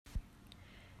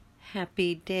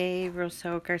Happy day,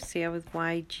 Rosario Garcia with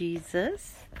Why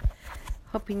Jesus.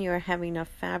 Hoping you are having a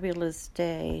fabulous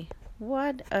day.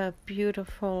 What a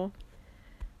beautiful,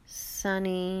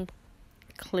 sunny,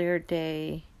 clear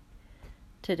day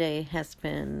today has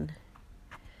been.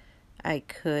 I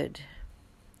could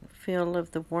feel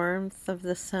of the warmth of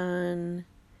the sun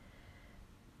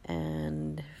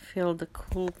and feel the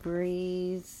cool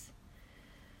breeze.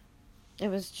 It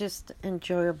was just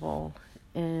enjoyable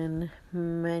in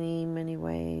many, many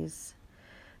ways.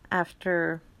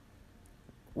 After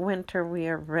winter, we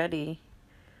are ready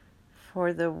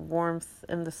for the warmth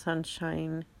and the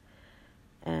sunshine,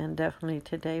 and definitely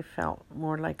today felt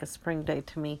more like a spring day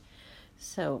to me.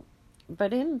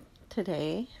 But in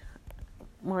today,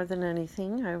 more than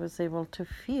anything, I was able to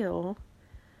feel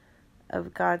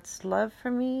of God's love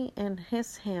for me and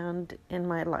His hand in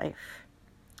my life.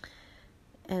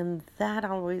 And that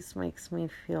always makes me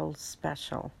feel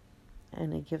special,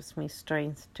 and it gives me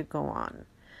strength to go on.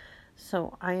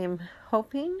 So I am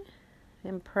hoping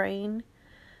and praying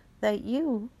that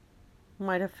you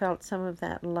might have felt some of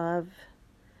that love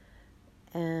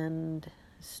and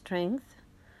strength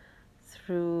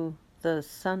through the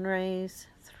sun rays,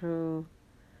 through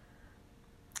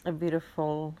a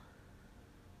beautiful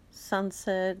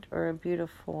sunset or a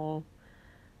beautiful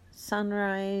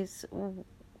sunrise,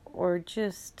 or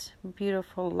just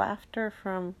beautiful laughter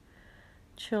from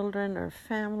children or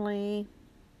family.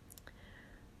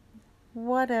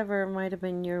 Whatever might have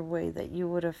been your way that you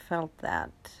would have felt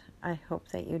that, I hope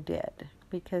that you did,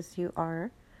 because you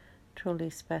are truly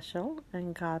special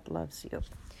and God loves you.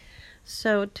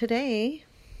 So today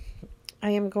I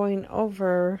am going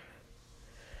over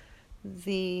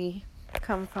the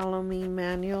Come Follow Me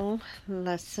manual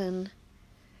lesson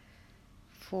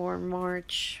for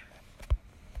March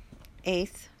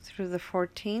 8th through the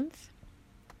 14th.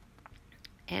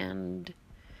 And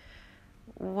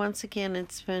once again,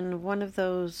 it's been one of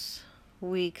those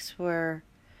weeks where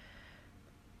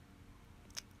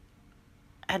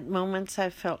at moments I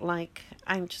felt like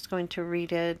I'm just going to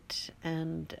read it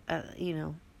and,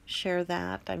 share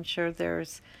that. I'm sure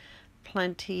there's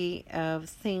plenty of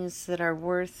things that are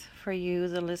worth for you,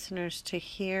 the listeners, to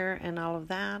hear and all of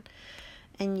that.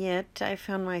 And yet I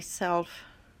found myself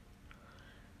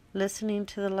listening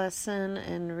to the lesson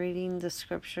and reading the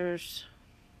scriptures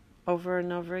over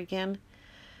and over again,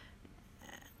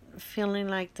 feeling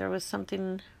like there was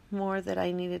something more that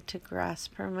I needed to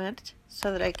grasp from it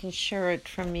so that I can share it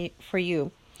for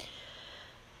you.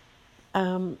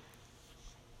 And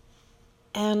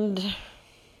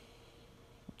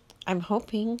I'm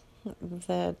hoping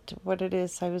that what it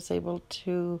is I was able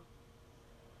to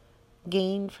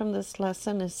gain from this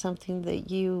lesson is something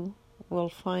that you will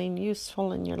find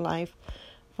useful in your life,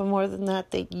 but more than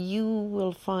that you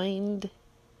will find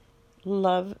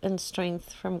love and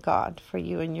strength from God for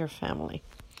you and your family.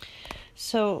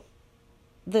 So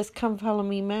this Come Follow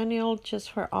Me manual,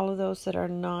 just for all of those that are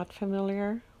not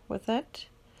familiar with it,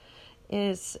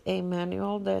 is a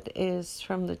manual that is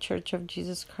from the Church of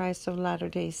Jesus Christ of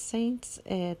Latter-day Saints.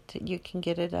 You can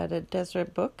get it at a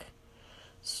Deseret Book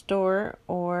store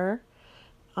or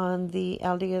on the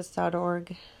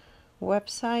LDS.org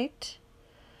website.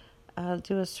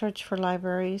 Do a search for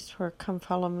libraries for Come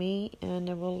Follow Me, and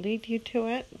it will lead you to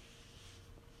it.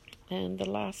 And the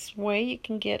last way you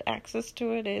can get access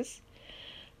to it is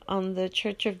on the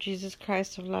Church of Jesus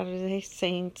Christ of Latter-day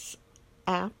Saints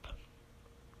app.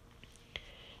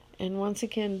 And once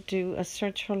again, do a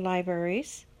search for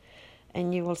libraries,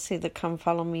 and you will see the Come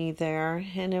Follow Me there,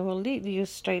 and it will lead you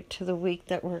straight to the week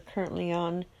that we're currently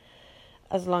on,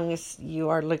 as long as you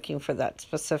are looking for that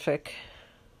specific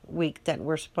week that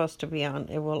we're supposed to be on.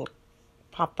 It will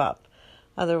pop up.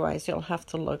 Otherwise, you'll have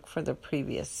to look for the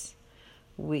previous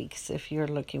weeks if you're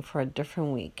looking for a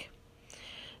different week.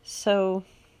 So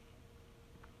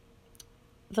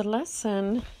the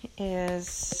lesson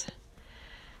is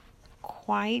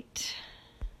quite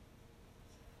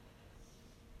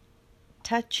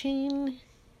touching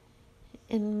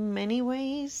in many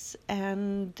ways,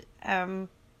 and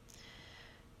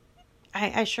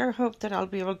I sure hope that I'll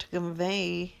be able to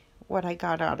convey what I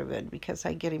got out of it, because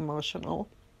I get emotional.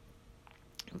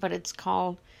 But it's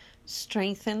called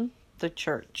Strengthen the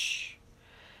Church,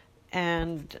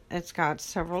 and it's got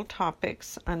several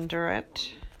topics under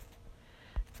it.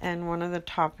 And one of the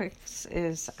topics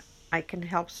is I can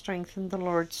help strengthen the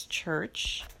Lord's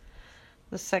church.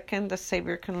 The second, the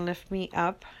Savior can lift me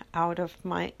up out of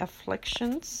my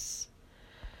afflictions.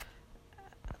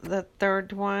 The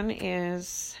third one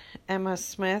is Emma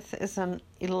Smith is an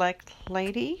elect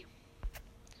lady.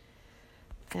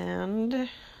 And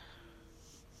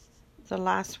the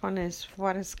last one is,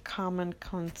 what is common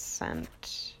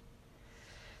consent?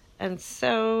 And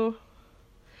so,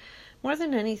 more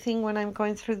than anything, when I'm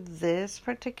going through this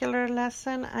particular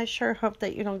lesson, I sure hope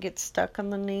that you don't get stuck on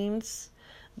the names.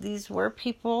 These were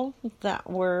people that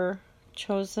were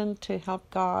chosen to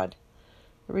help God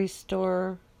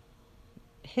restore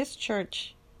His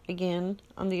church again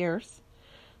on the earth.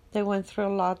 They went through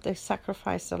a lot. They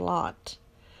sacrificed a lot.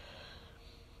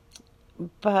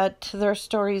 But their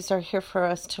stories are here for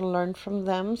us to learn from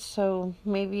them. So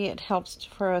maybe it helps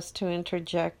for us to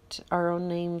interject our own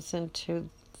names into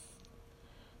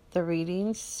the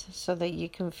readings so that you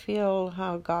can feel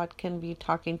how God can be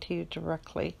talking to you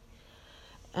directly.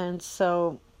 And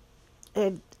so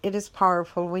it is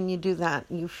powerful when you do that.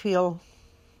 You feel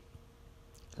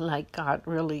like God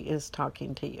really is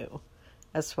talking to you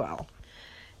as well.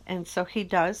 And so He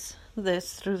does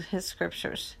this through His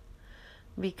scriptures,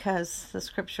 because the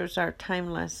scriptures are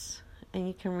timeless and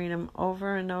you can read them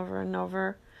over and over and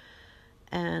over,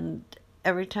 and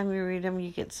every time you read them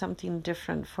you get something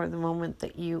different for the moment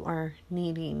that you are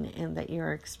needing and that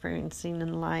you're experiencing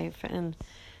in life, and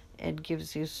it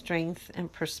gives you strength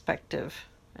and perspective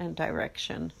and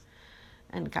direction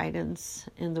and guidance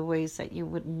in the ways that you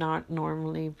would not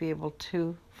normally be able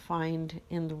to find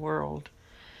in the world.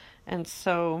 And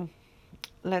so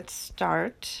let's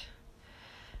start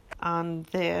on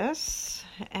this.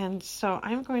 And so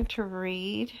I'm going to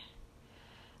read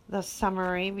the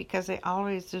summary because I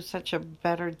always do such a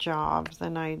better job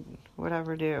than I would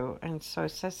ever do. And so it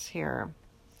says here,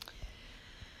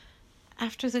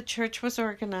 after the church was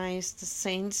organized, the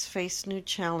saints faced new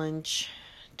challenge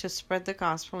to spread the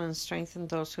gospel and strengthen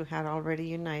those who had already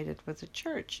united with the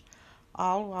church,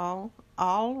 all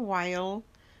while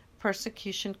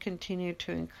persecution continued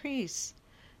to increase.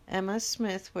 Emma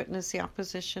Smith witnessed the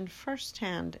opposition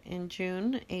firsthand. In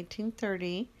June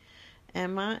 1830,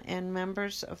 Emma and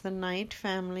members of the Knight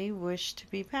family wished to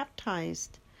be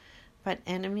baptized, but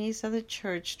enemies of the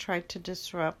church tried to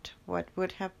disrupt what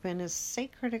would have been a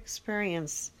sacred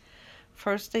experience.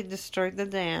 First, they destroyed the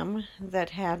dam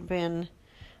that had been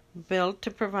built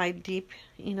to provide deep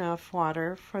enough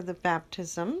water for the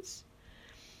baptisms.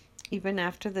 Even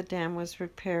after the dam was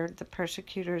repaired, the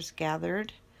persecutors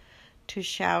gathered to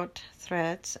shout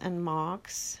threats and mock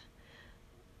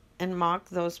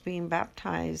those being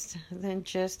baptized. Then,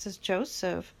 just as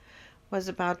Joseph was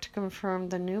about to confirm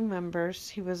the new members,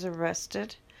 he was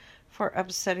arrested for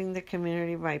upsetting the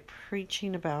community by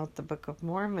preaching about the Book of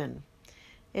Mormon.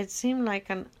 It seemed like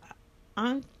an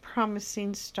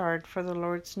unpromising start for the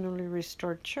Lord's newly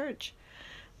restored church.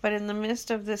 But in the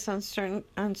midst of this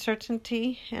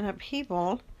uncertainty and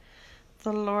upheaval,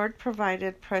 the Lord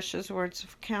provided precious words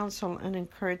of counsel and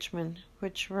encouragement,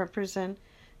 which represent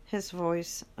His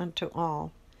voice unto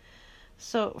all.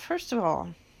 So, first of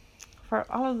all, for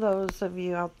all of those of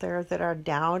you out there that are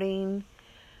doubting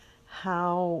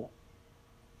how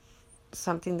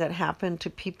something that happened to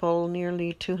people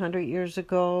nearly 200 years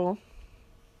ago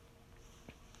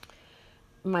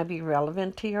might be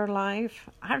relevant to your life,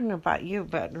 I don't know about you,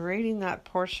 but reading that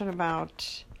portion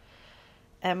about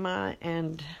Emma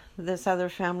and this other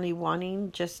family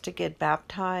wanting just to get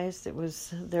baptized, it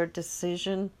was their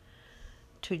decision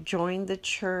to join the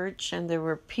church, and they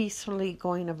were peacefully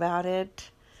going about it.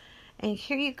 And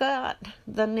here you got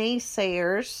the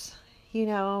naysayers,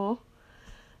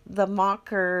 the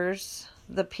mockers,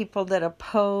 the people that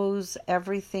oppose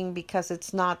everything because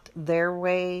it's not their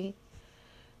way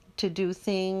to do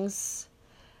things.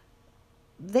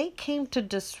 They came to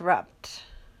disrupt.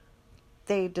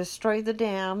 They destroyed the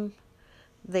dam.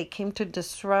 They came to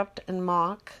disrupt and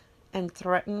mock and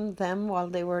threaten them while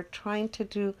they were trying to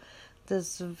do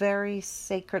this very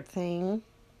sacred thing.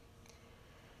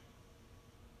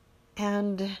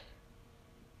 And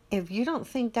if you don't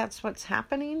think that's what's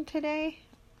happening today,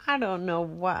 I don't know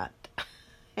what.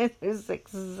 It is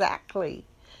exactly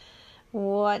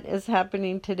what is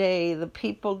happening today. The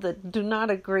people that do not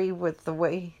agree with the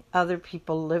way other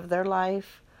people live their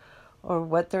life, or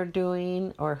what they're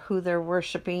doing, or who they're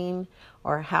worshiping,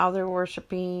 or how they're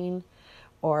worshiping,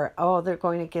 or, they're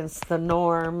going against the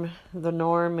norm. The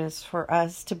norm is for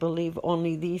us to believe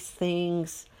only these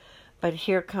things. But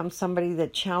here comes somebody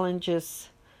that challenges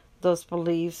those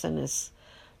beliefs and is,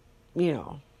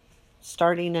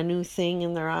 starting a new thing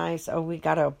in their eyes. We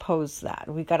got to oppose that.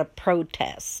 We got to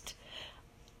protest.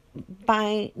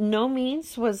 By no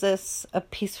means was this a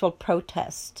peaceful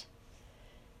protest.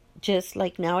 Just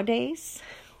like nowadays,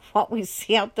 what we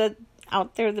see out there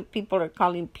that people are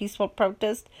calling peaceful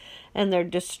protest, and they're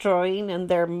destroying and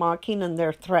they're mocking and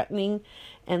they're threatening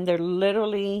and they're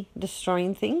literally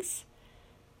destroying things.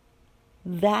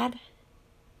 That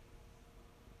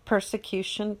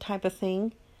persecution type of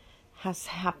thing has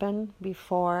happened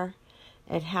before.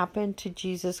 It happened to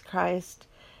Jesus Christ.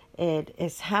 It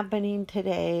is happening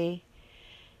today.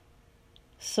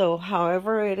 So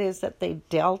however it is that they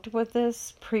dealt with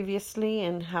this previously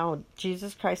and how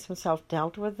Jesus Christ himself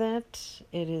dealt with it,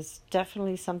 it is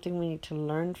definitely something we need to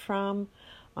learn from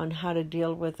on how to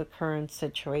deal with the current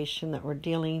situation that we're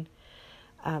dealing,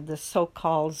 the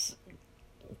so-called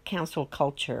cancel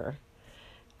culture,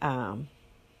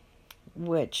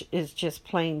 which is just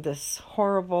playing this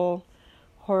horrible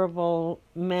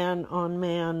man on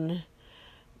man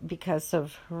because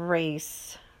of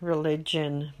race,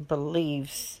 religion,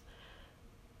 beliefs,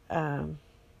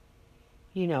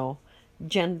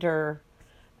 gender,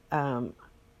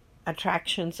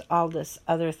 attractions, all this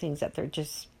other things that they're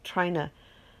just trying to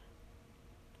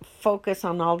focus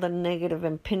on all the negative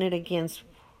and pin it against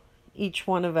each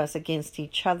one of us, against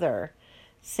each other.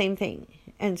 Same thing.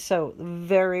 And so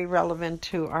very relevant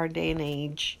to our day and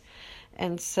age.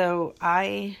 And so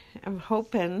I am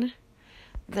hoping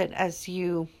that as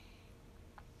you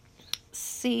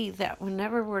see that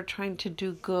whenever we're trying to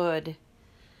do good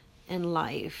in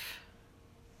life,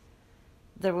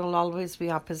 there will always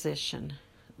be opposition.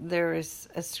 There is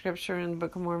a scripture in the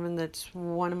Book of Mormon that's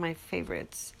one of my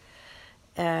favorites.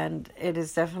 And it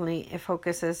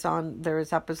focuses on there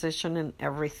is opposition in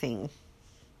everything.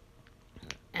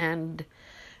 And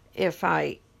if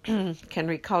I can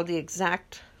recall the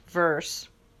exact verse,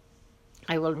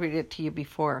 I will read it to you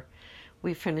before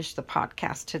we finish the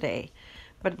podcast today.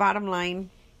 But bottom line,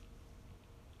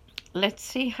 let's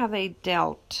see how they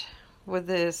dealt with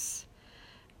this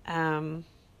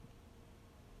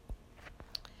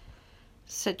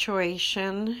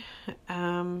situation.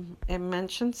 It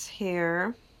mentions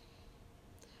here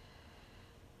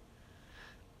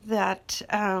that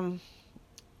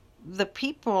the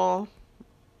people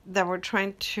that were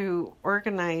trying to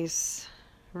reorganize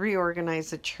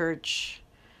the church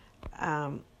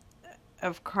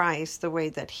of Christ the way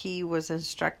that he was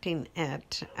instructing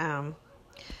it,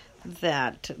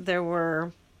 that there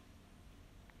were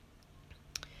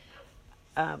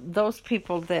those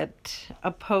people that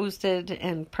opposed it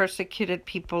and persecuted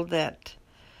people that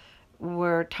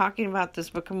were talking about this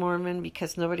Book of Mormon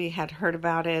because nobody had heard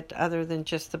about it other than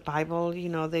just the Bible.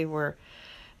 They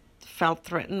felt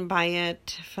threatened by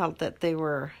it, felt that they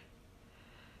were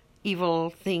evil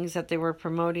things that they were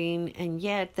promoting, and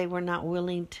yet they were not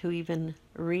willing to even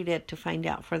read it to find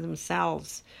out for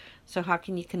themselves. So how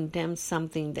can you condemn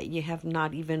something that you have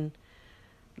not even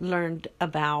learned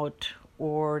about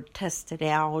or tested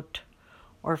out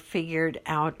or figured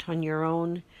out on your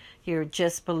own? You're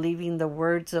just believing the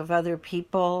words of other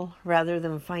people rather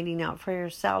than finding out for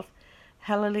yourself.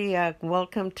 Hallelujah.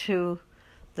 Welcome to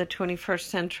the 21st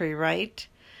century, right?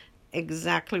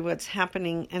 Exactly what's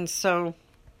happening. And so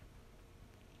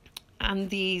on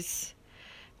these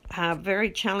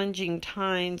very challenging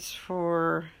times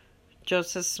for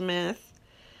Joseph Smith,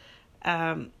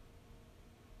 and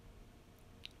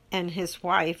his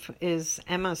wife is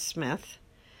Emma Smith,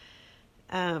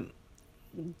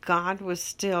 God was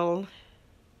still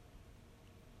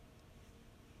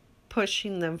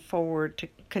pushing them forward to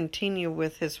continue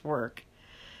with his work.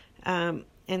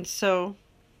 And so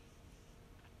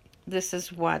this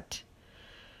is what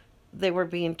they were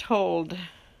being told.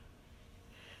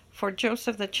 For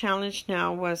Joseph, the challenge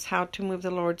now was how to move the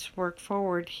Lord's work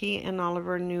forward. He and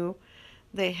Oliver knew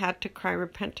they had to cry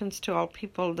repentance to all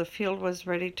people. The field was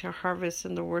ready to harvest,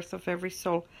 and the worth of every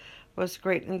soul was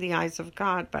great in the eyes of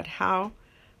God. But how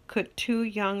could two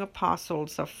young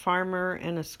apostles, a farmer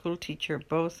and a schoolteacher,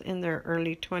 both in their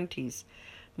early 20s,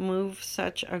 move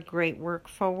such a great work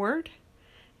forward?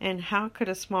 And how could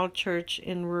a small church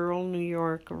in rural New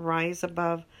York rise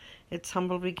above its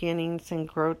humble beginnings and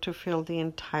grow to fill the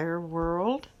entire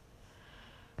world?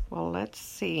 Well, let's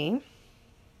see.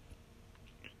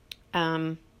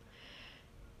 And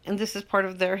this is part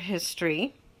of their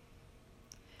history.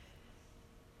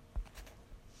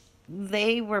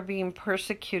 They were being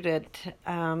persecuted.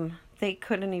 They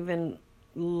couldn't even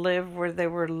live where they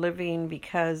were living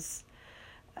because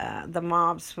the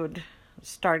mobs would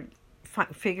start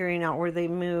figuring out where they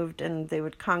moved, and they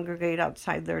would congregate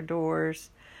outside their doors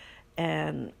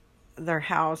and their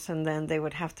house, and then they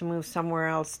would have to move somewhere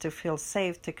else to feel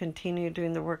safe to continue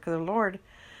doing the work of the Lord.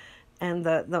 And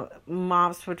the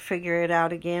mobs would figure it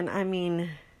out again. I mean,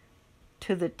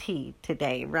 to the T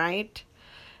today, right?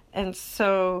 And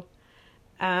so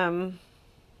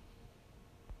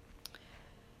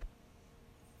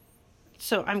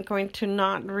so I'm going to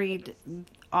not read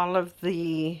all of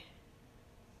the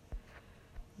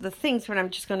the things, but I'm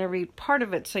just going to read part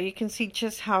of it so you can see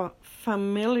just how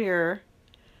familiar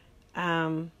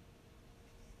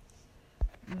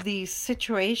these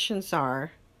situations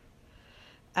are.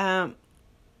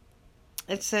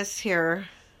 It says here,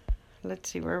 let's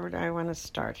see, where would I want to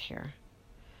start here?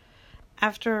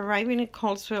 After arriving in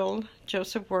Colesville,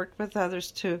 Joseph worked with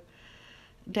others to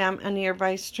dam a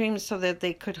nearby stream so that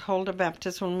they could hold a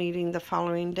baptismal meeting the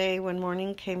following day. When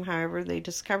morning came, however, they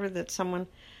discovered that someone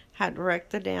had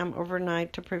wrecked the dam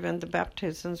overnight to prevent the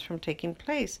baptisms from taking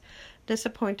place.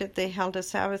 Disappointed, they held a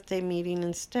Sabbath day meeting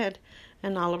instead,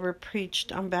 and Oliver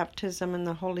preached on baptism and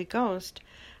the Holy Ghost.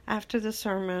 After the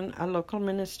sermon, a local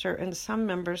minister and some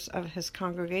members of his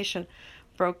congregation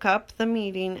broke up the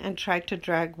meeting and tried to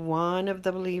drag one of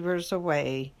the believers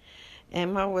away.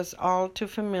 Emma was all too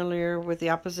familiar with the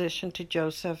opposition to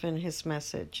Joseph and his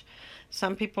message.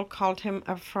 Some people called him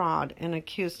a fraud and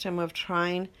accused him of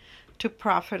trying to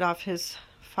profit off his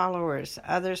followers.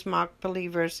 Others mocked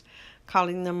believers,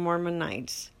 calling them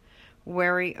Mormonites.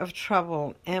 Wary of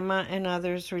trouble, Emma and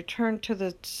others returned to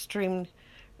the stream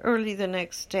early the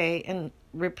next day and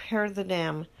repaired the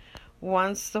dam.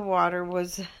 Once the water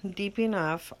was deep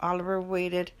enough, Oliver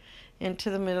waded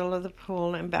into the middle of the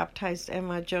pool and baptized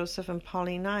Emma, Joseph, and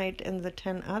Polly Knight and the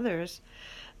 10 others.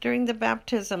 During the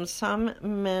baptism, some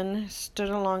men stood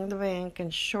along the bank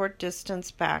and short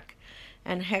distance back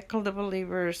and heckled the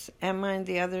believers. Emma and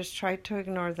the others tried to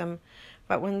ignore them,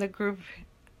 but when the group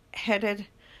headed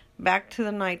back to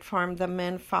the Knight farm, the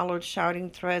men followed,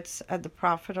 shouting threats at the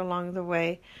prophet along the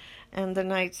way, and the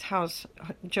Knight's house.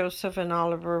 Joseph and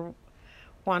Oliver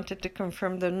wanted to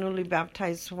confirm the newly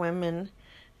baptized women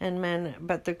and men,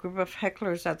 but the group of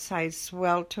hecklers outside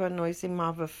swelled to a noisy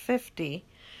mob of 50.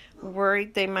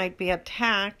 Worried they might be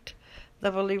attacked, the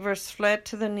believers fled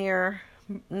to the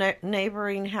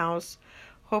neighboring house,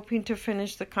 hoping to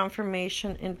finish the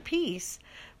confirmation in peace.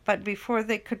 But before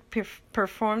they could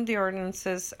perform the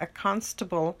ordinances, a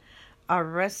constable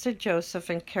arrested Joseph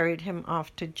and carried him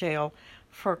off to jail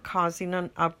for causing an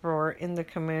uproar in the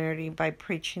community by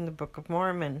preaching the Book of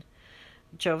Mormon.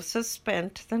 Joseph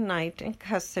spent the night in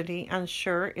custody,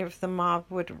 unsure if the mob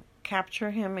would capture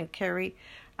him and carry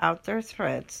out their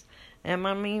threats.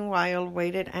 Emma, meanwhile,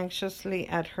 waited anxiously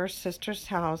at her sister's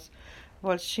house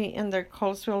while she and their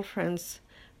Colesville friends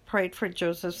prayed for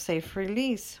Joseph's safe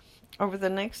release. Over the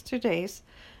next 2 days,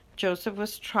 Joseph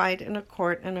was tried in a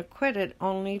court and acquitted,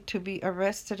 only to be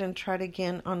arrested and tried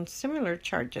again on similar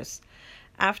charges.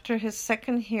 After his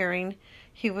second hearing,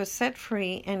 he was set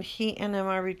free, and he and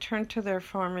Emma returned to their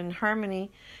farm in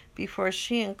harmony before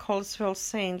she and Colesville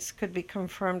saints could be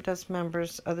confirmed as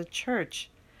members of the church.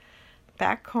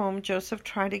 Back home, Joseph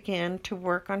tried again to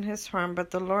work on his farm, but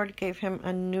the Lord gave him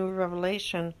a new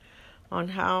revelation on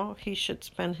how he should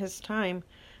spend his time.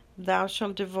 Thou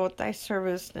shalt devote thy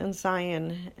service in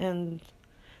Zion, and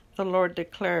the Lord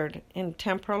declared, in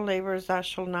temporal labors thou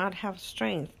shalt not have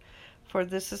strength, for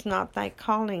this is not thy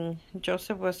calling.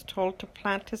 Joseph was told to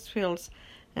plant his fields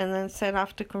and then set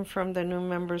off to confirm the new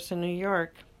members in New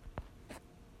York.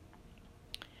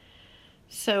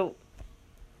 So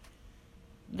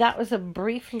that was a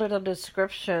brief little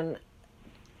description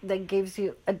that gives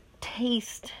you a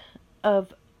taste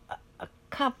of a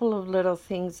couple of little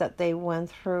things that they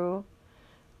went through.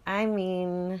 I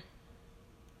mean,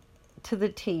 to the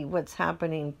T, what's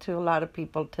happening to a lot of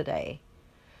people today.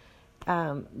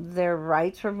 Their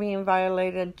rights were being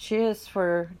violated just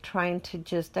for trying to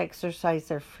just exercise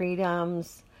their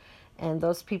freedoms, and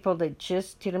those people that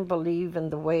just didn't believe in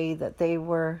the way that they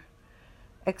were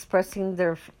expressing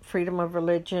their freedom of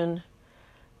religion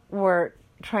were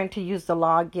trying to use the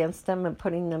law against them and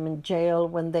putting them in jail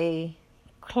when they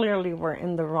clearly were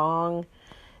in the wrong.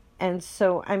 And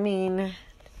so, I mean,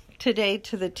 today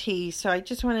to the T. So I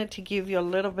just wanted to give you a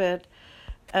little bit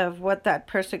of what that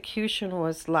persecution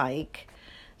was like,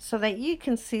 so that you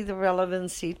can see the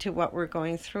relevancy to what we're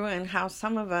going through and how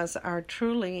some of us are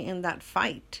truly in that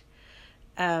fight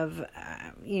of,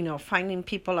 finding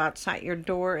people outside your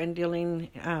door and dealing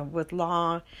with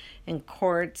law and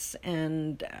courts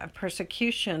and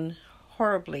persecution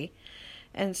horribly.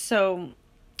 And so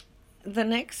the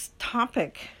next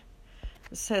topic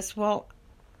says, well,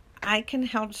 I can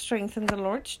help strengthen the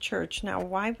Lord's church. Now,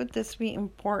 why would this be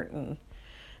important?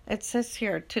 It says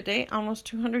here, today, almost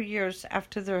 200 years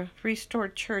after the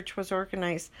restored church was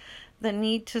organized, the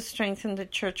need to strengthen the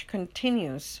church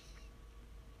continues.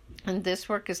 And this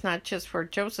work is not just for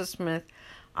Joseph Smith,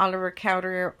 Oliver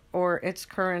Cowdery, or its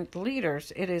current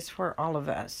leaders. It is for all of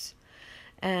us.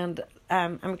 And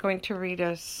I'm going to read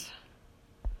us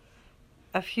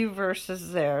a few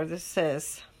verses there. This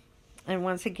says, and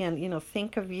once again,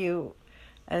 think of you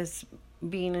as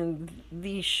being in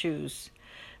these shoes.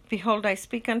 Behold, I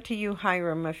speak unto you,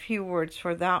 Hiram, a few words,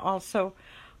 for thou also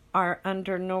art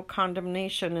under no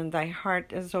condemnation, and thy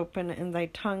heart is open, and thy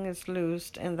tongue is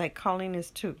loosed, and thy calling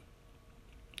is to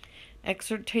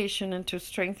exhortation and to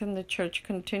strengthen the church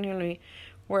continually.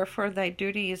 Wherefore thy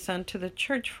duty is unto the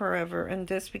church forever, and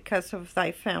this because of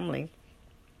thy family.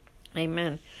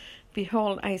 Amen.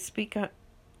 Behold, I speak a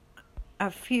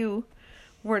few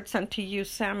words unto you,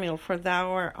 Samuel, for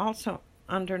thou art also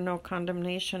under no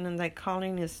condemnation, and thy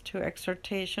calling is to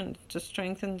exhortation, to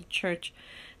strengthen the church,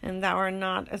 and thou art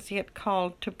not as yet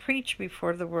called to preach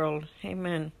before the world.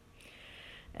 Amen.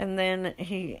 And then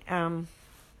he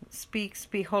speaks,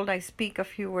 behold, I speak a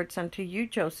few words unto you,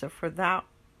 Joseph, for thou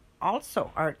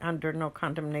also art under no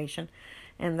condemnation,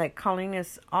 and thy calling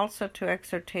is also to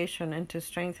exhortation and to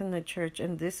strengthen the church,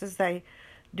 and this is thy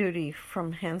duty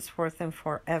from henceforth and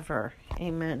forever.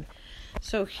 Amen.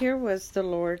 So here was the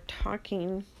Lord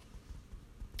talking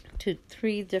to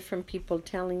 3 different people,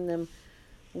 telling them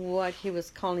what he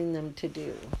was calling them to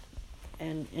do,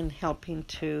 and helping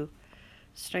to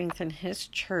strengthen his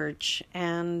church.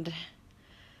 And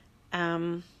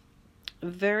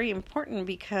very important,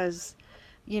 because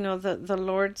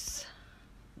the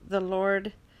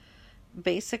Lord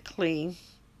basically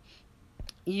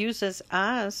uses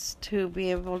us to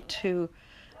be able to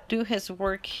do his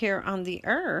work here on the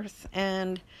earth,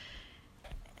 and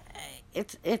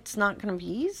it's not going to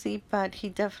be easy, but he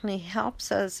definitely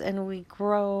helps us, and we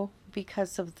grow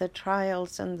because of the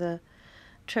trials and the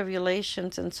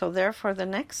tribulations. And so therefore the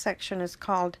next section is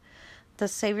called "The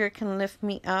Savior Can Lift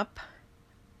Me Up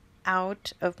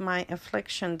Out of My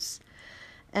Afflictions,"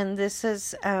 and this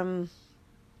is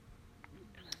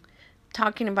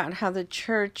talking about how the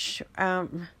church,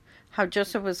 how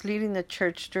Joseph was leading the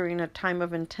church during a time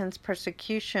of intense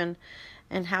persecution,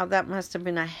 and how that must have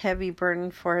been a heavy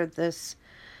burden for him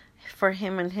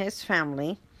and his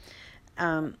family.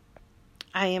 I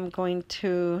am going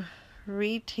to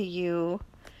read to you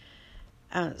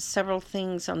several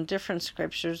things on different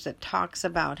scriptures that talks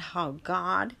about how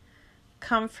God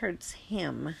comforts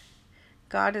him.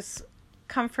 God is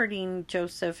comforting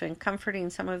Joseph and comforting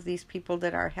some of these people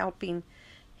that are helping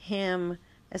him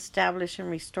establish and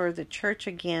restore the church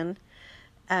again.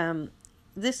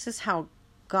 This is how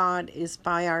God is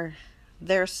by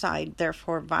their side,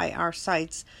 therefore by our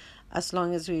sides, as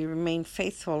long as we remain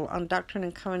faithful. On Doctrine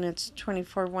and Covenants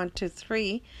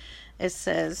 24:1-3, it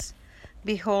says,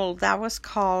 "Behold, thou wast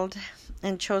called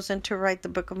and chosen to write the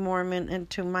Book of Mormon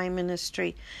into my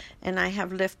ministry, and I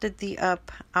have lifted thee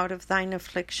up out of thine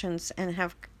afflictions, and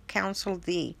have counseled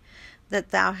thee,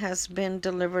 that thou hast been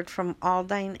delivered from all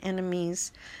thine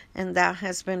enemies, and thou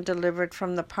hast been delivered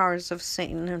from the powers of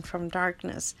Satan and from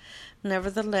darkness.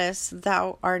 Nevertheless,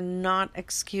 thou art not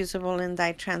excusable in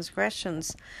thy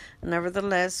transgressions.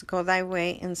 Nevertheless, go thy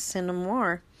way and sin no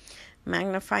more.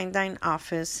 Magnify thine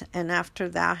office, and after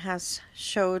thou hast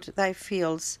showed thy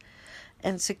fields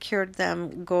and secured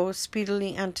them, go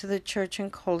speedily unto the church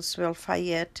in Colesville,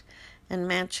 Fayette, and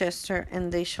Manchester,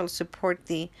 and they shall support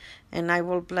thee, and I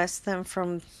will bless them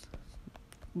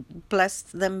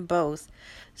both,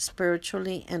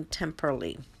 spiritually and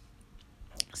temporally."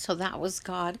 So that was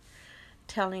God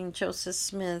telling Joseph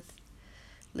Smith,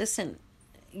 listen,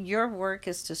 your work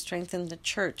is to strengthen the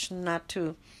church, not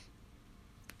to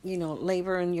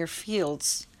labor in your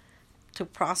fields, to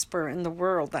prosper in the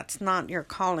world. That's not your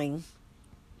calling.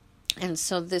 And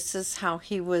so this is how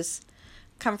he was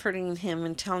comforting him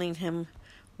and telling him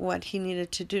what he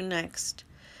needed to do next.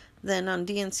 Then on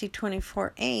DNC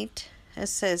 24:8, it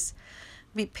says,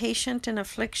 "Be patient in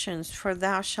afflictions, for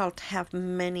thou shalt have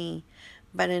many,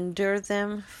 but endure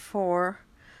them, for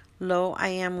lo, I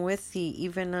am with thee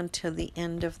even until the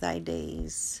end of thy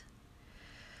days."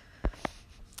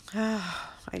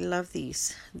 I love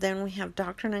these. Then we have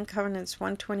Doctrine and Covenants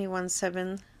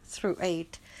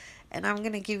 121:7-8. And I'm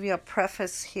going to give you a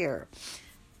preface here.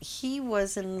 He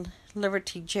was in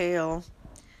Liberty Jail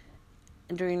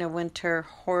during a winter,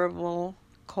 horrible,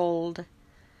 cold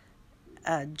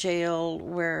jail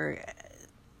where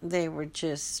they were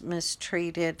just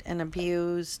mistreated and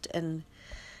abused. And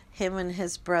him and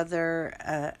his brother,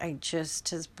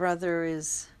 his brother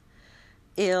is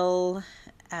ill.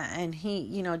 And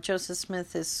he, Joseph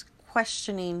Smith is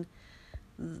questioning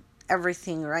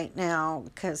everything right now,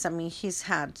 because he's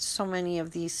had so many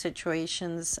of these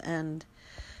situations, and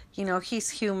he's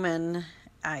human.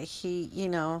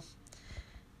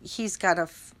 He's got to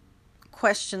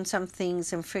question some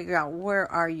things and figure out, where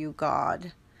are you,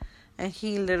 God? And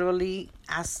he literally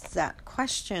asks that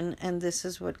question, and this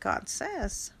is what God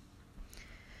says: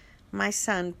 "My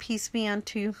son, peace be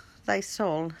unto thy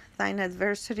soul, thine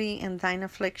adversity and thine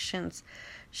afflictions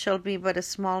shall be but a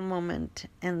small moment,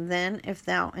 and then, if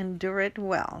thou endure it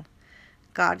well,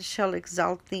 God shall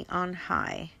exalt thee on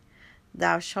high.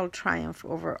 Thou shalt triumph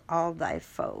over all thy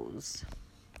foes.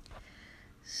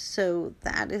 So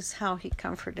that is how he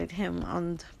comforted him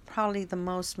on probably the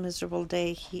most miserable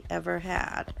day he ever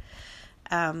had.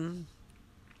 And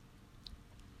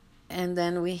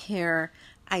then we hear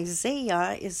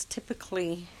Isaiah is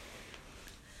typically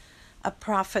a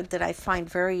prophet that I find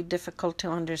very difficult to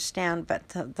understand, but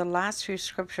the last few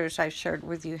scriptures I've shared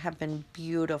with you have been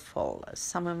beautiful,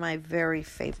 some of my very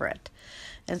favorite.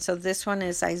 And so this one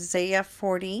is Isaiah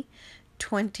 40,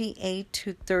 28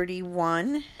 to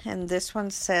 31, and this one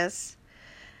says,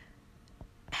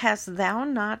 Hast thou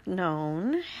not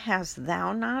known, hast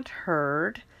thou not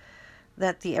heard,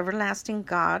 that the everlasting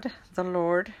God, the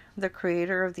Lord, the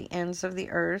creator of the ends of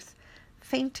the earth,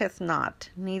 fainteth not,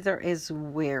 neither is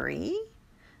weary.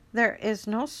 There is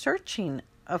no searching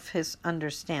of his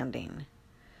understanding.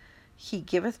 He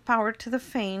giveth power to the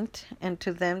faint, and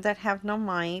to them that have no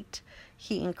might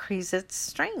he increaseth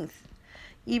strength.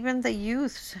 Even the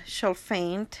youths shall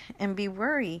faint and be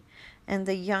weary, and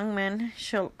the young men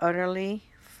shall utterly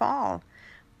fall.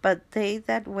 But they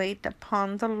that wait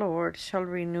upon the Lord shall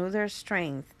renew their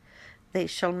strength. They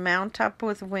shall mount up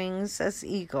with wings as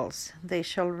eagles. They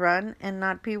shall run and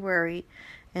not be weary,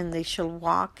 and they shall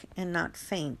walk and not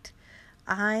faint.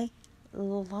 I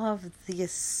love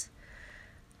these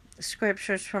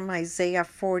scriptures from Isaiah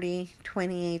 40,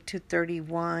 28 to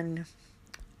 31.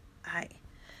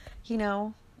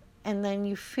 And then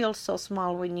you feel so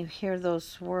small when you hear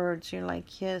those words. You're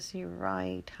like, yes, you're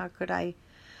right. How could I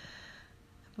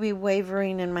be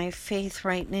wavering in my faith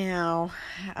right now?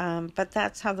 But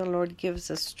that's how the Lord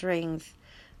gives us strength,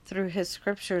 through his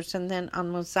scriptures. And then on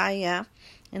Mosiah,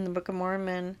 in the Book of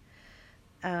Mormon,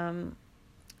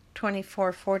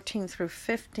 24:14 through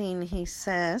 15, he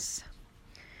says,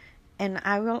 And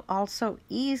I will also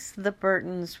ease the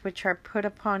burdens which are put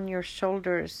upon your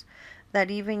shoulders, that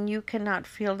even you cannot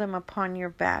feel them upon your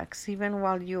backs, even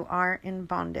while you are in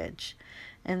bondage.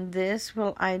 And this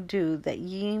will I do, that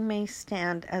ye may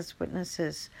stand as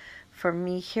witnesses for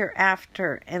me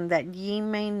hereafter, and that ye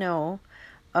may know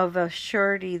of a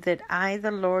surety that I,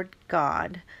 the Lord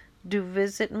God, do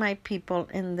visit my people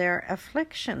in their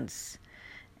afflictions.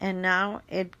 And now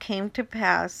it came to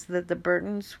pass that the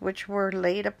burdens which were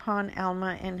laid upon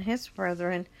Alma and his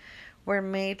brethren were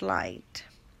made light.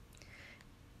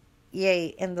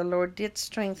 Yea, and the Lord did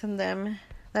strengthen them,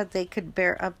 that they could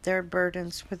bear up their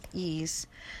burdens with ease.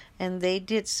 And they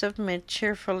did submit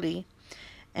cheerfully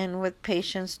and with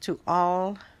patience to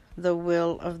all the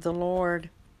will of the Lord.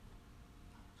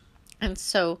 And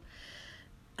so,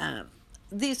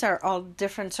 these are all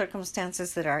different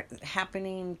circumstances that are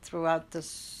happening throughout the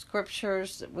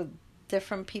scriptures with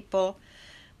different people.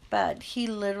 But he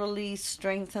literally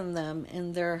strengthened them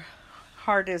in their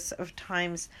hardest of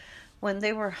times, when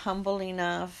they were humble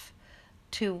enough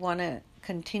to want to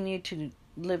continue to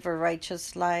live a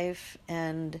righteous life,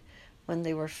 and when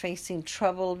they were facing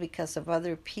trouble because of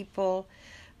other people.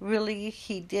 Really,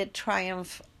 he did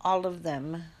triumph all of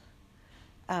them,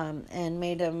 and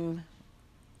made them,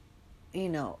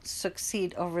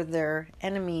 succeed over their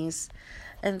enemies.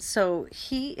 And so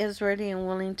he is ready and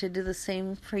willing to do the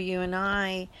same for you and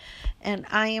I. And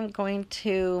I am going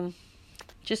to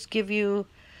just give you,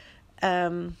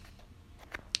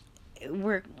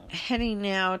 we're heading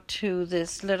now to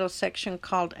this little section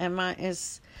called Emma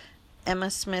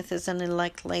Smith is an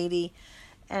elect lady.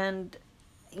 And,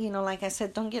 like I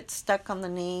said, don't get stuck on the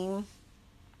name,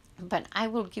 but I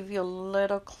will give you a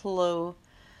little clue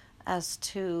as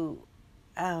to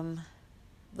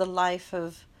the life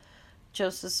of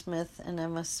Joseph Smith and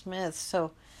Emma Smith.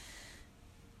 So,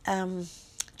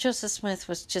 Joseph Smith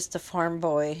was just a farm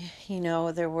boy.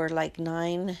 There were like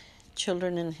 9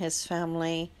 children in his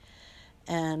family,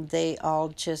 and they all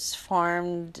just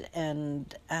farmed,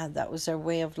 and that was their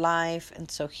way of life. And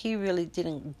so he really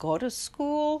didn't go to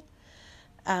school.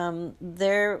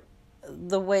 The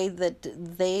way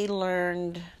that they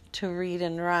learned to read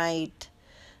and write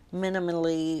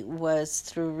minimally was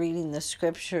through reading the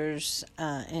scriptures,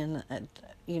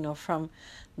 from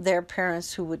their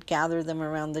parents, who would gather them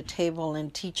around the table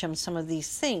and teach them some of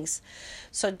these things.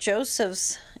 So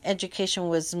Joseph's education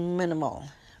was minimal,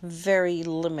 very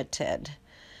limited,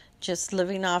 just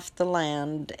living off the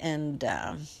land and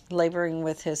laboring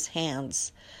with his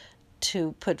hands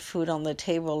to put food on the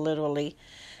table, literally.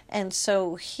 And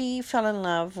so he fell in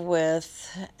love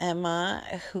with Emma,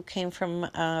 who came from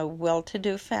a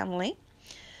well-to-do family.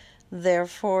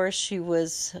 Therefore, she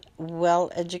was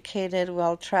well educated,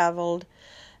 well traveled.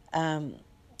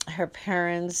 Her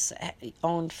parents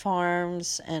owned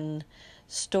farms and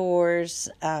stores,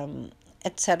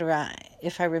 etc.,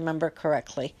 if I remember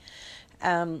correctly.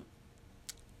 And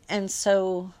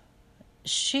so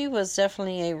she was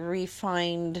definitely a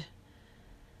refined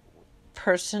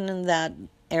person in that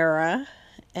era.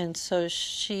 And so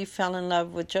she fell in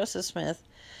love with Joseph Smith.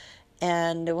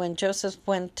 And when Joseph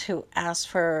went to ask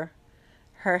for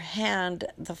her hand,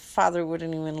 the father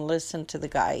wouldn't even listen to the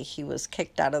guy. He was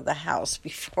kicked out of the house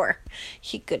before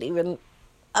he could even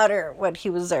utter what he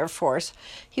was there for.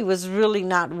 He was really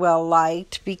not well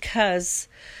liked because,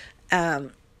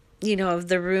 of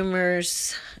the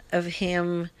rumors of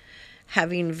him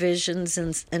having visions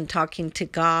and talking to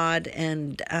God,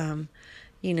 and,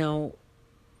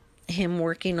 him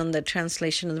working on the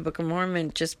translation of the Book of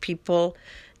Mormon. Just people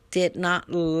did not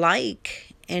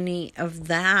like any of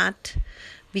that,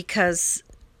 because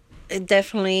it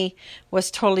definitely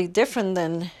was totally different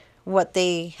than what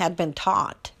they had been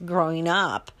taught growing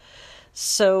up.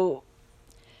 So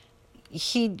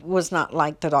he was not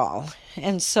liked at all.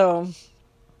 And so,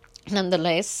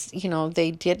 nonetheless,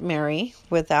 they did marry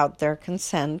without their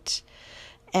consent.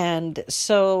 And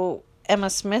so Emma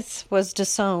Smith was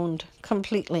disowned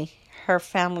completely. Her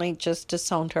family just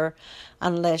disowned her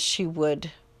unless she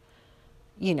would,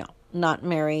 not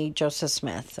marry Joseph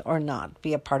Smith or not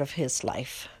be a part of his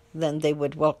life. Then they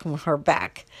would welcome her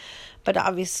back. But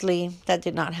obviously that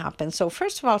did not happen. So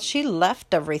first of all, she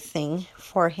left everything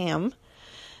for him.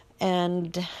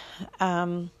 And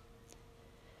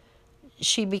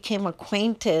she became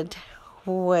acquainted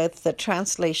with the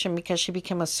translation because she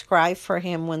became a scribe for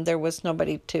him when there was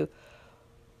nobody to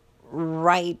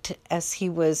write as he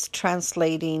was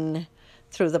translating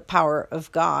through the power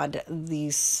of God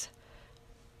these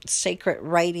sacred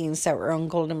writings that were on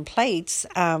golden plates,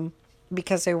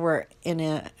 because they were in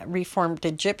a Reformed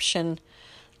Egyptian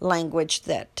language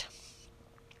that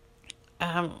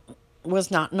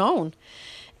was not known.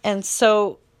 And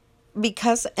so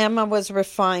because Emma was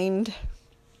refined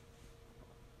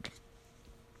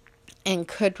and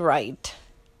could write,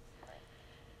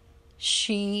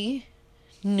 she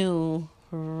knew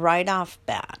right off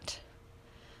bat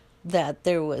that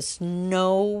there was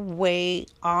no way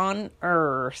on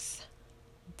earth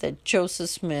that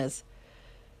Joseph Smith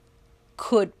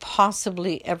could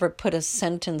possibly ever put a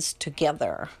sentence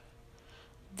together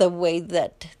the way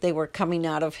that they were coming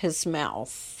out of his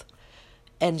mouth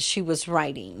and she was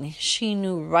writing. She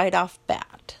knew right off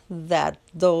bat that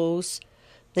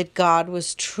God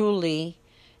was truly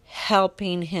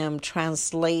helping him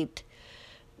translate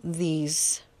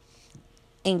these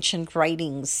ancient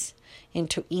writings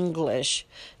into English,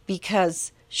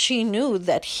 because she knew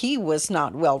that he was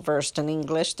not well versed in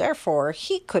English. Therefore,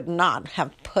 he could not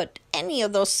have put any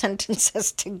of those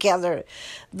sentences together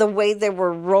the way they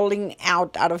were rolling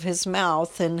out of his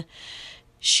mouth. And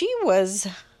she was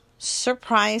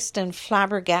surprised and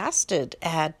flabbergasted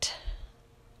at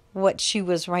what she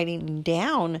was writing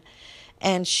down.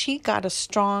 And she got a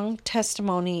strong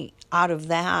testimony out of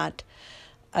that,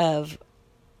 of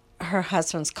her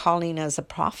husband's calling as a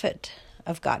prophet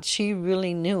of God. She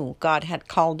really knew God had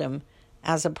called him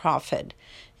as a prophet,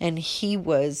 and he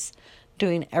was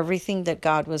doing everything that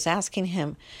God was asking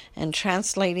him, and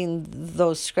translating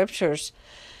those scriptures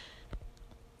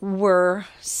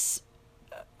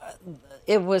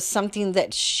it was something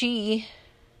that she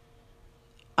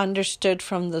understood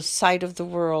from the side of the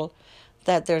world,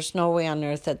 that there's no way on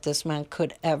earth that this man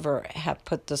could ever have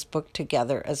put this book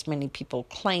together as many people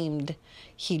claimed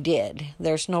he did.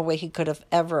 There's no way he could have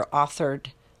ever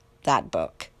authored that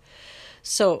book.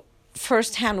 So,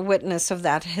 first-hand witness of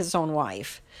that, his own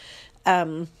wife.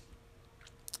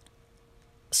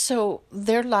 So,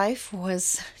 their life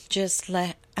was just,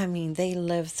 they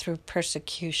lived through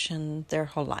persecution their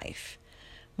whole life,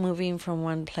 moving from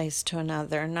one place to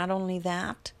another. Not only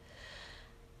that,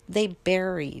 they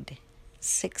buried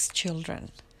 6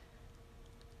 children.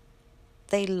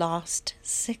 They lost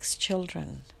 6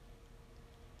 children.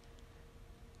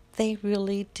 They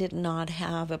really did not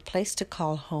have a place to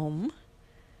call home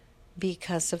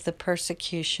because of the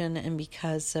persecution and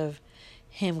because of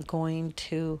him going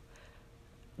to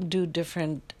do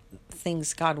different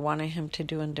things God wanted him to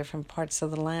do in different parts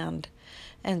of the land.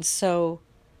 And so,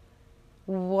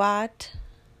 what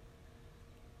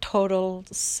total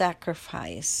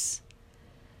sacrifice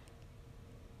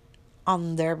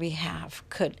on their behalf.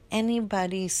 Could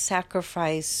anybody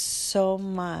sacrifice so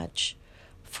much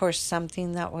for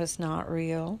something that was not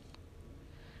real?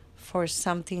 For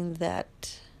something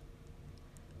that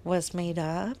was made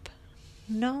up?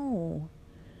 No.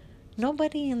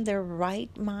 Nobody in their right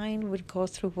mind would go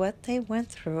through what they went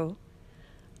through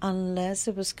unless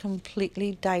it was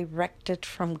completely directed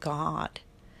from God.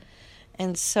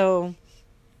 And so,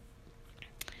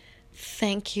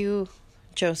 thank you,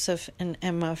 Joseph and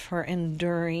Emma, for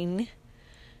enduring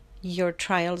your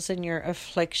trials and your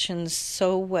afflictions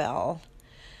so well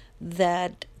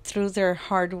that through their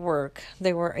hard work,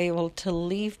 they were able to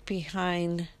leave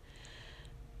behind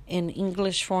in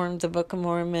English form the Book of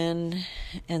Mormon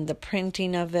and the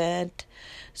printing of it,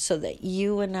 so that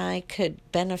you and I could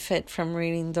benefit from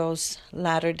reading those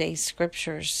latter-day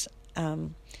scriptures.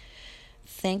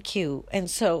 Thank you. And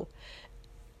so,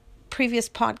 previous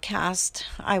podcast,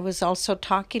 I was also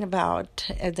talking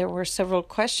about, there were several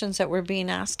questions that were being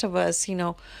asked of us,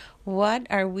 what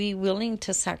are we willing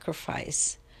to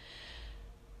sacrifice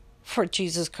for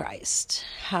Jesus Christ?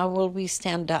 How will we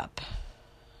stand up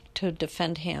to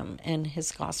defend him and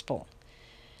his gospel?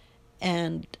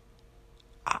 And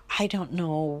I don't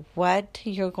know what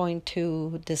you're going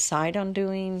to decide on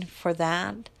doing for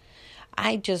that.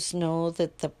 I just know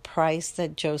that the price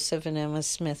that Joseph and Emma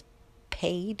Smith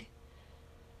paid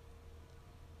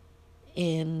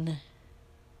in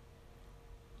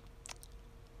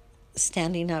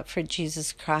standing up for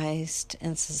Jesus Christ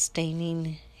and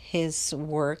sustaining his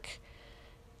work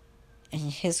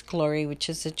and his glory, which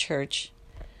is the church,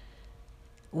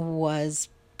 was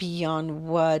beyond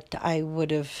what I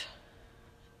would have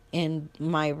in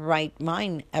my right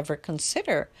mind ever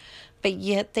consider. But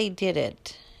yet they did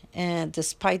it. And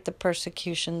despite the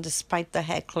persecution, despite the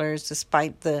hecklers,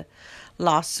 despite the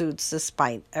lawsuits,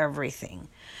 despite everything.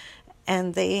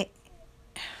 And they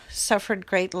suffered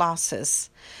great losses.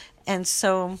 And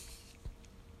so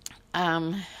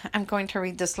I'm going to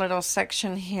read this little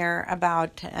section here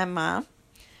about Emma.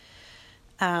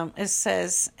 It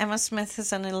says, Emma Smith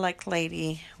is an elect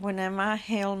lady. When Emma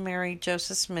Hale married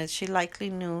Joseph Smith, she likely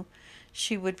knew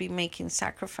she would be making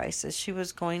sacrifices. She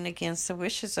was going against the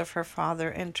wishes of her father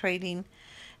and trading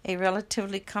a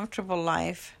relatively comfortable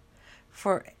life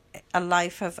for a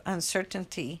life of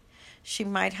uncertainty. She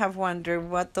might have wondered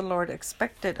what the Lord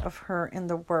expected of her in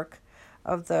the work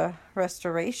of the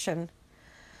restoration.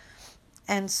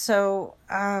 And so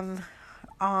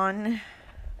on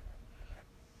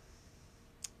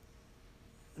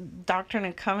Doctrine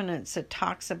and Covenants, it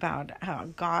talks about how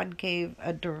God gave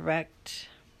a direct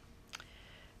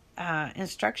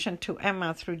instruction to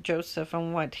Emma through Joseph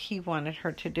on what he wanted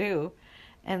her to do.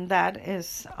 And that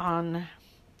is on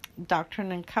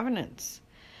Doctrine and Covenants.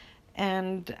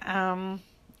 And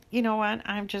you know what?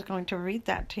 I'm just going to read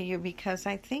that to you because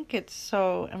I think it's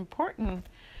so important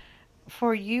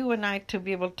for you and I to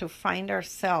be able to find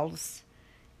ourselves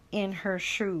in her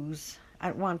shoes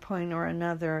at one point or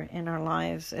another in our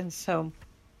lives. And so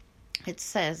it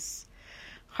says,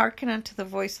 Hearken unto the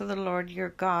voice of the Lord your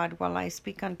God while I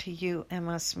speak unto you,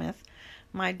 Emma Smith,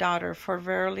 my daughter. For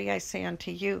verily I say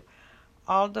unto you,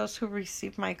 all those who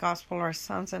receive my gospel are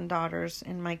sons and daughters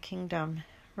in my kingdom.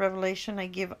 Revelation I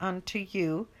give unto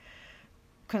you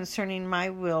concerning my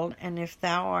will, and if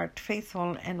thou art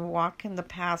faithful and walk in the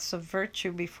paths of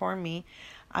virtue before me,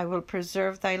 I will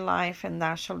preserve thy life, and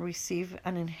thou shalt receive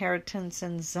an inheritance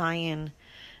in Zion.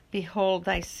 Behold,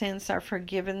 thy sins are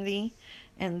forgiven thee,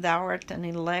 and thou art an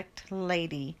elect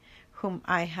lady, whom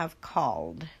I have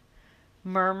called.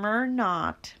 Murmur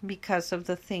not because of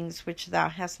the things which thou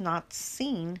hast not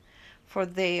seen, for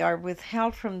they are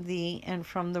withheld from thee and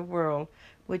from the world,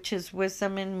 which is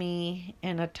wisdom in me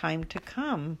in a time to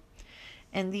come.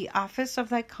 And the office of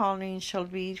thy calling shall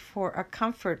be for a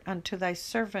comfort unto thy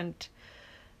servant,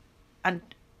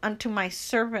 unto my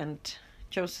servant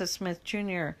Joseph Smith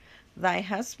Jr., thy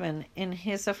husband, in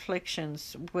his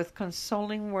afflictions, with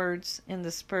consoling words in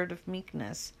the spirit of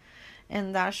meekness.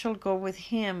 And thou shalt go with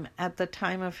him at the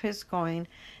time of his going,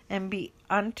 and be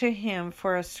unto him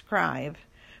for a scribe,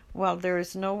 while there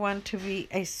is no one to be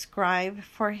a scribe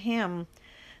for him,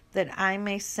 that I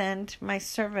may send my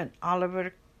servant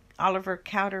Oliver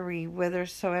Cowdery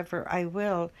whithersoever I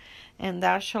will, and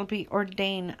thou shalt be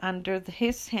ordained under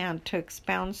his hand to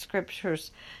expound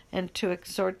scriptures and to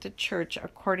exhort the church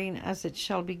according as it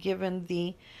shall be given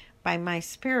thee by my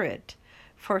spirit.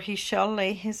 For he shall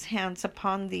lay his hands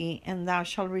upon thee, and thou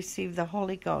shalt receive the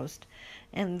Holy Ghost,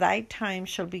 and thy time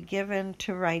shall be given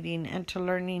to writing and to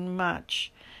learning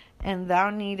much. And thou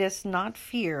needest not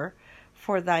fear,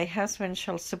 for thy husband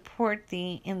shall support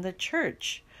thee in the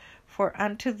church. For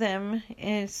unto them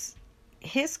is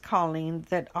his calling,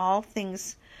 that all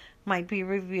things might be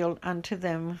revealed unto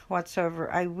them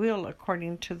whatsoever I will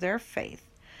according to their faith.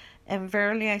 And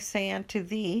verily I say unto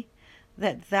thee,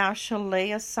 that thou shalt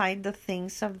lay aside the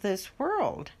things of this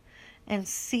world, and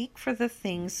seek for the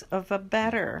things of a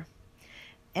better.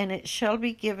 And it shall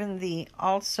be given thee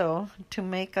also to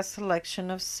make a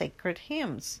selection of sacred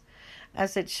hymns,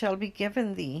 as it shall be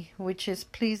given thee, which is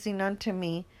pleasing unto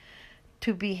me,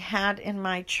 to be had in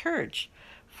my church.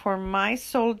 For my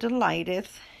soul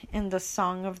delighteth in the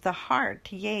song of the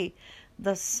heart. Yea,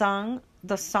 the song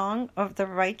of the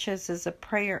righteous is a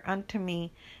prayer unto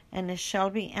me, and it shall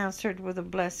be answered with a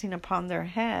blessing upon their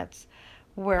heads.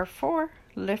 Wherefore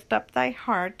lift up thy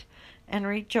heart, and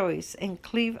rejoice, and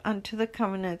cleave unto the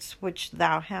covenants which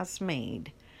thou hast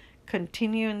made.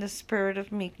 Continue in the spirit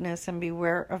of meekness, and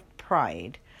beware of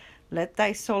pride. Let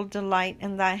thy soul delight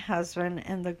in thy husband,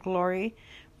 and the glory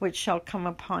which shall come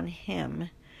upon him.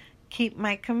 Keep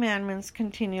my commandments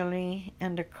continually,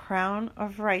 and a crown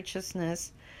of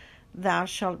righteousness thou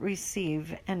shalt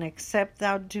receive. And except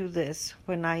thou do this,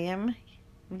 when I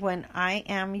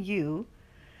am you,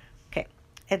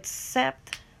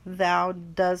 except thou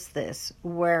does this,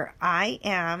 where I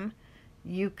am,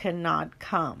 you cannot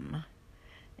come.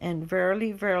 And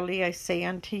verily, verily, I say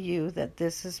unto you that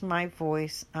this is my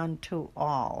voice unto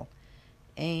all.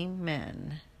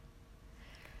 Amen.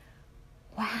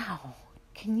 Wow.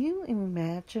 Can you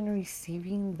imagine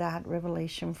receiving that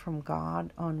revelation from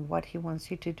God on what He wants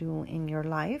you to do in your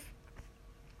life?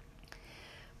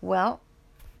 Well,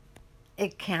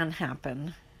 it can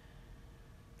happen.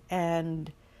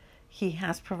 And He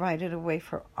has provided a way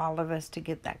for all of us to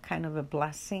get that kind of a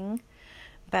blessing.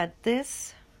 But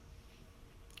this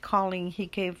calling He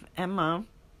gave Emma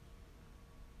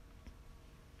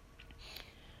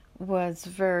was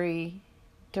very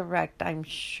direct. I'm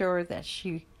sure that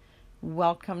she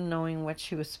welcomed knowing what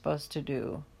she was supposed to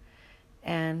do.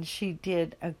 And she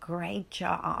did a great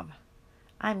job.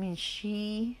 I mean,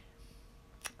 she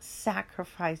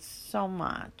sacrificed so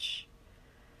much.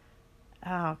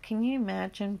 Can you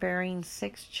imagine bearing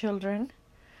 6 children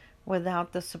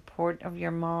without the support of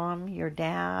your mom, your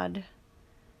dad,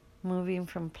 moving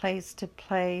from place to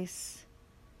place,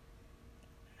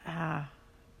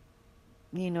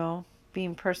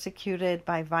 being persecuted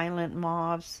by violent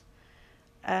mobs?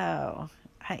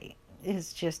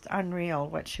 It's just unreal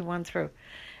what she went through.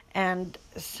 And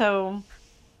so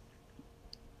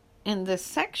in this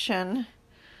section,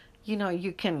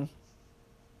 you can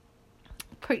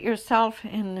put yourself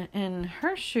in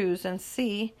her shoes and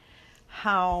see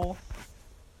how,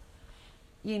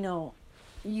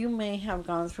 you may have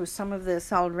gone through some of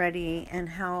this already, and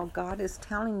how God is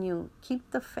telling you,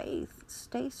 keep the faith,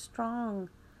 stay strong,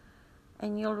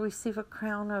 and you'll receive a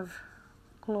crown of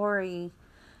glory,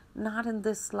 not in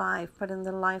this life, but in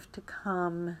the life to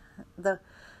come.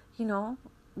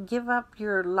 Give up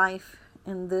your life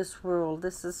in this world.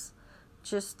 This is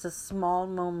just a small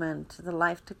moment. The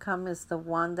life to come is the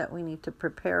one that we need to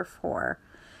prepare for.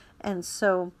 And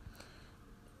so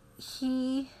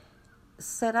He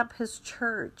set up His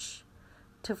church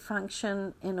to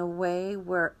function in a way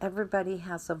where everybody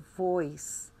has a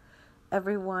voice.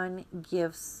 Everyone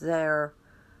gives their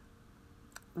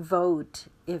vote,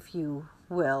 if you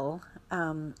will,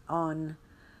 on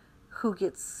who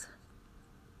gets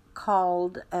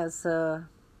called as a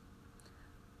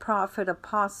prophet,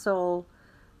 apostle,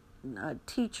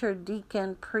 teacher,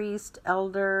 deacon, priest,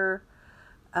 elder,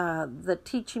 the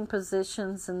teaching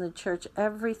positions in the church.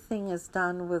 Everything is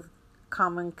done with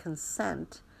common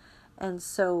consent. And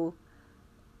so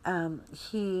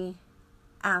He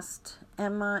asked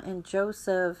Emma and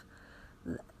Joseph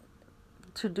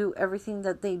to do everything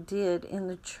that they did in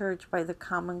the church by the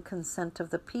common consent of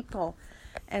the people.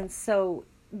 And so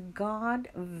God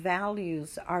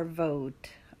values our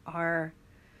vote, our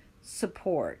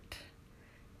support.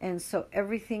 And so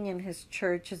everything in His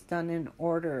church is done in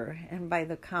order and by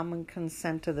the common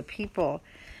consent of the people.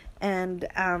 And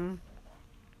I'm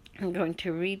going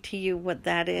to read to you what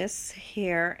that is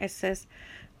here. It says,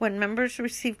 when members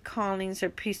receive callings or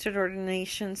priesthood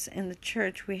ordinations in the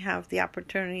church, we have the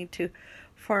opportunity to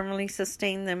formally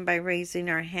sustain them by raising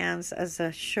our hands as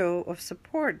a show of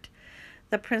support.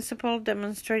 The principle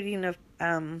demonstrating of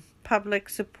public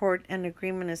support and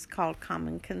agreement is called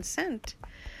common consent.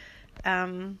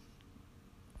 And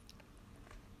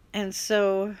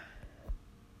so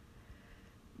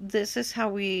this is how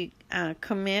we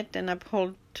commit and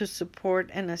uphold to support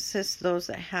and assist those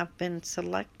that have been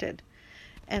selected.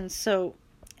 And so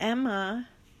Emma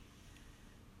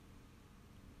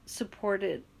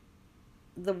supported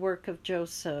the work of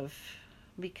Joseph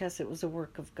because it was a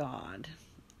work of God,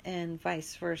 and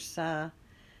vice versa.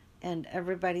 And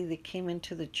everybody that came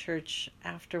into the church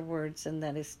afterwards and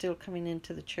that is still coming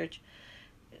into the church,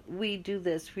 we do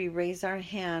this. We raise our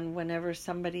hand whenever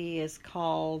somebody is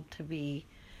called to be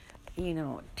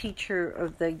teacher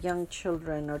of the young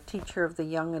children, or teacher of the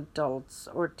young adults,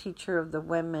 or teacher of the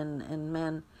women and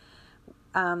men.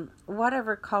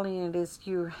 Whatever calling it is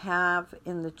you have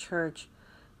in the church,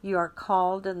 you are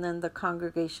called, and then the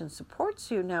congregation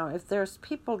supports you. Now, if there's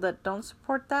people that don't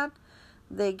support that,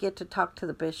 they get to talk to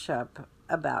the bishop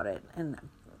about it, and,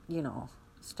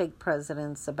 stake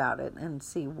presidents about it, and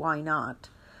see why not.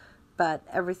 But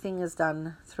everything is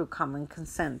done through common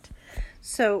consent.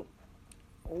 So,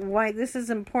 why this is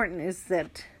important is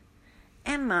that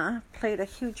Emma played a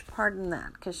huge part in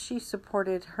that, because she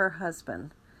supported her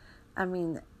husband. I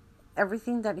mean,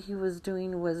 everything that he was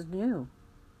doing was new.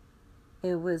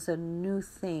 It was a new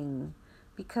thing,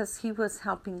 because he was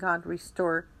helping God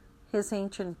restore his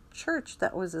ancient church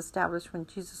that was established when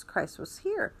Jesus Christ was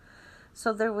here.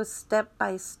 So there was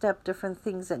step-by-step different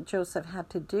things that Joseph had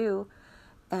to do,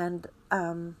 and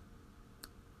Emma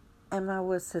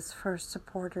was his first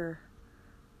supporter,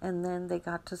 and then they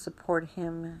got to support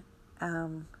him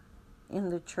in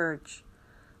the church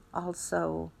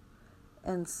also.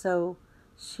 And so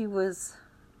she was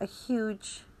a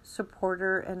huge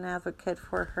supporter and advocate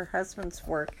for her husband's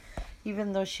work,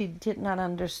 even though she did not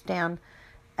understand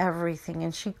everything,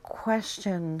 and she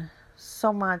questioned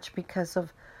so much because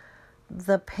of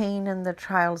the pain and the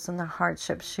trials and the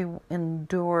hardships she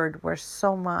endured were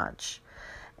so much.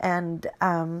 And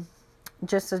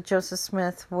just as Joseph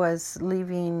Smith was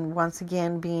leaving, once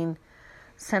again being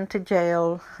sent to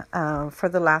jail for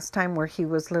the last time, where he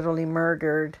was literally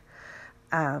murdered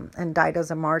and died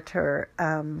as a martyr,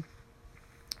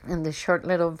 in the short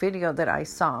little video that I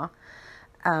saw,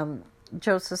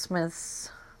 Joseph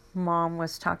Smith's mom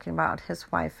was talking about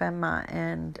his wife Emma,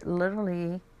 and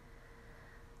literally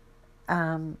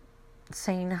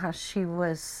saying how she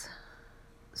was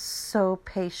so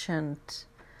patient.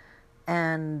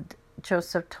 And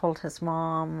Joseph told his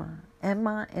mom,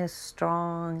 Emma is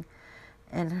strong.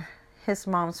 And his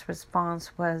mom's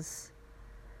response was,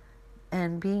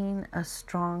 and being a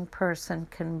strong person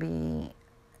can be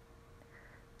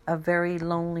a very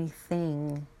lonely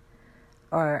thing,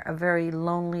 or a very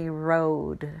lonely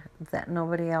road that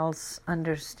nobody else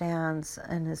understands,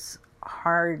 and is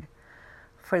hard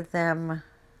for them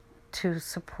to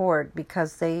support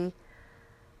because they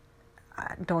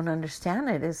don't understand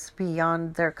it. It's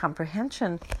beyond their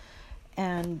comprehension.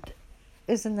 And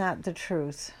isn't that the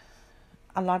truth?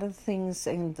 A lot of things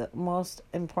in the most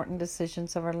important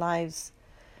decisions of our lives,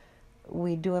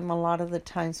 we do them a lot of the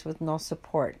times with no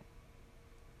support,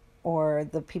 or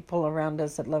the people around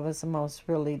us that love us the most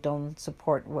really don't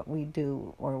support what we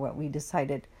do or what we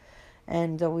decided.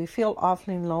 And we feel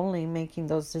awfully lonely making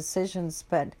those decisions,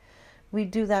 but we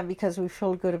do that because we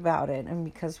feel good about it, and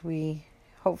because we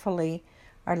hopefully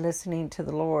are listening to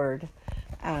the Lord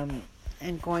and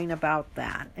going about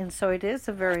that. And so it is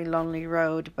a very lonely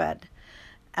road, but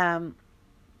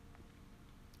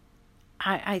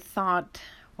I thought,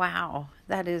 wow,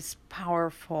 that is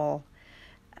powerful,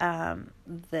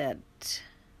 that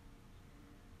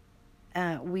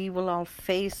we will all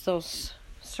face those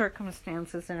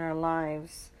circumstances in our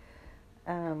lives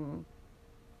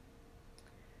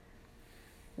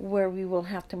where we will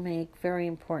have to make very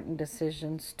important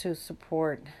decisions to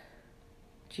support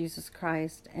Jesus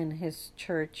Christ and His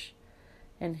church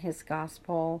and His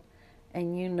gospel.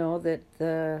 And you know that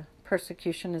the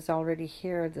persecution is already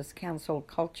here. This cancel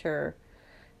culture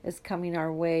is coming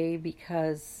our way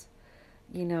because,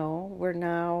 we're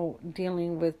now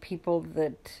dealing with people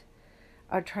that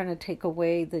are trying to take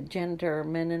away the gender,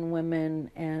 men and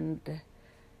women, and,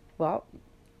 well,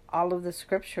 all of the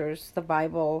scriptures, the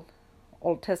Bible,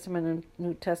 Old Testament and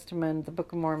New Testament, the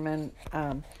Book of Mormon,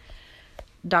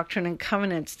 Doctrine and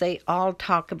Covenants, they all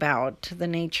talk about the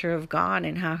nature of God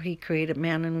and how He created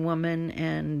man and woman,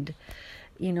 and,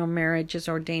 marriage is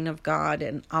ordained of God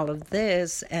and all of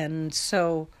this. And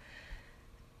so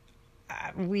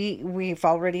we've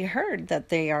already heard that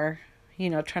they are,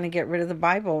 trying to get rid of the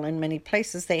Bible. In many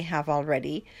places they have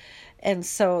already. And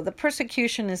so the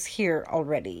persecution is here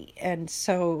already. And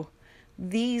so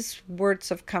these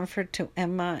words of comfort to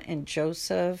Emma and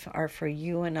Joseph are for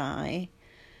you and I,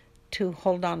 to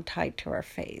hold on tight to our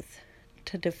faith,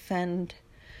 to defend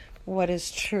what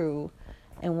is true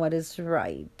and what is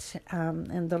right.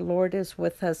 And the Lord is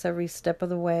with us every step of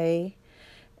the way.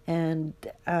 And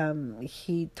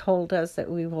He told us that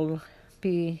we will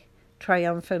be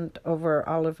triumphant over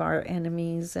all of our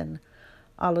enemies and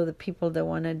all of the people that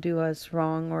want to do us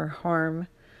wrong or harm.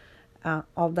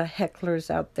 All the hecklers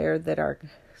out there that are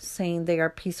saying they are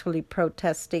peacefully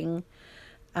protesting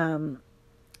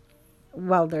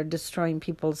while they're destroying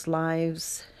people's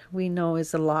lives, we know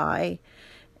is a lie.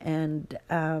 And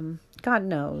God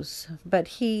knows. But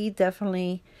He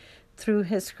definitely, through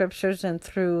His scriptures and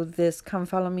through this Come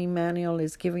Follow Me manual,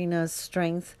 is giving us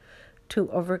strength to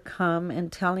overcome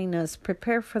and telling us,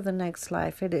 prepare for the next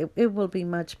life. It will be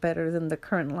much better than the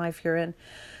current life you're in.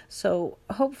 So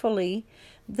hopefully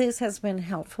this has been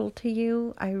helpful to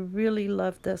you. I really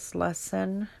love this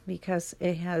lesson because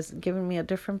it has given me a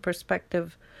different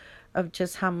perspective of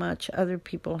just how much other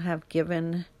people have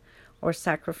given or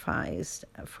sacrificed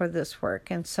for this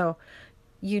work. And so,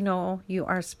 you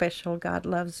are special. God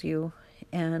loves you.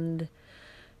 And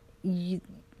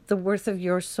the worth of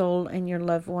your soul and your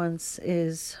loved ones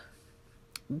is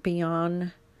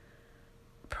beyond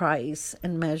price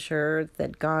and measure,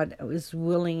 that God is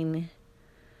willing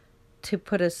to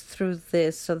put us through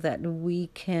this so that we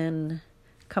can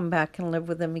come back and live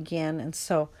with Him again. And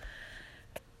so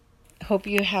hope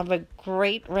you have a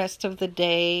great rest of the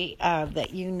day,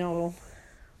 that you know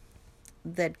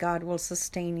that God will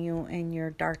sustain you in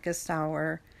your darkest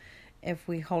hour if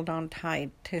we hold on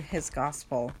tight to His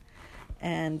gospel.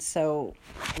 And so,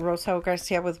 Rosa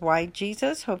Garcia with Why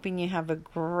Jesus, hoping you have a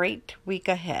great week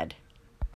ahead.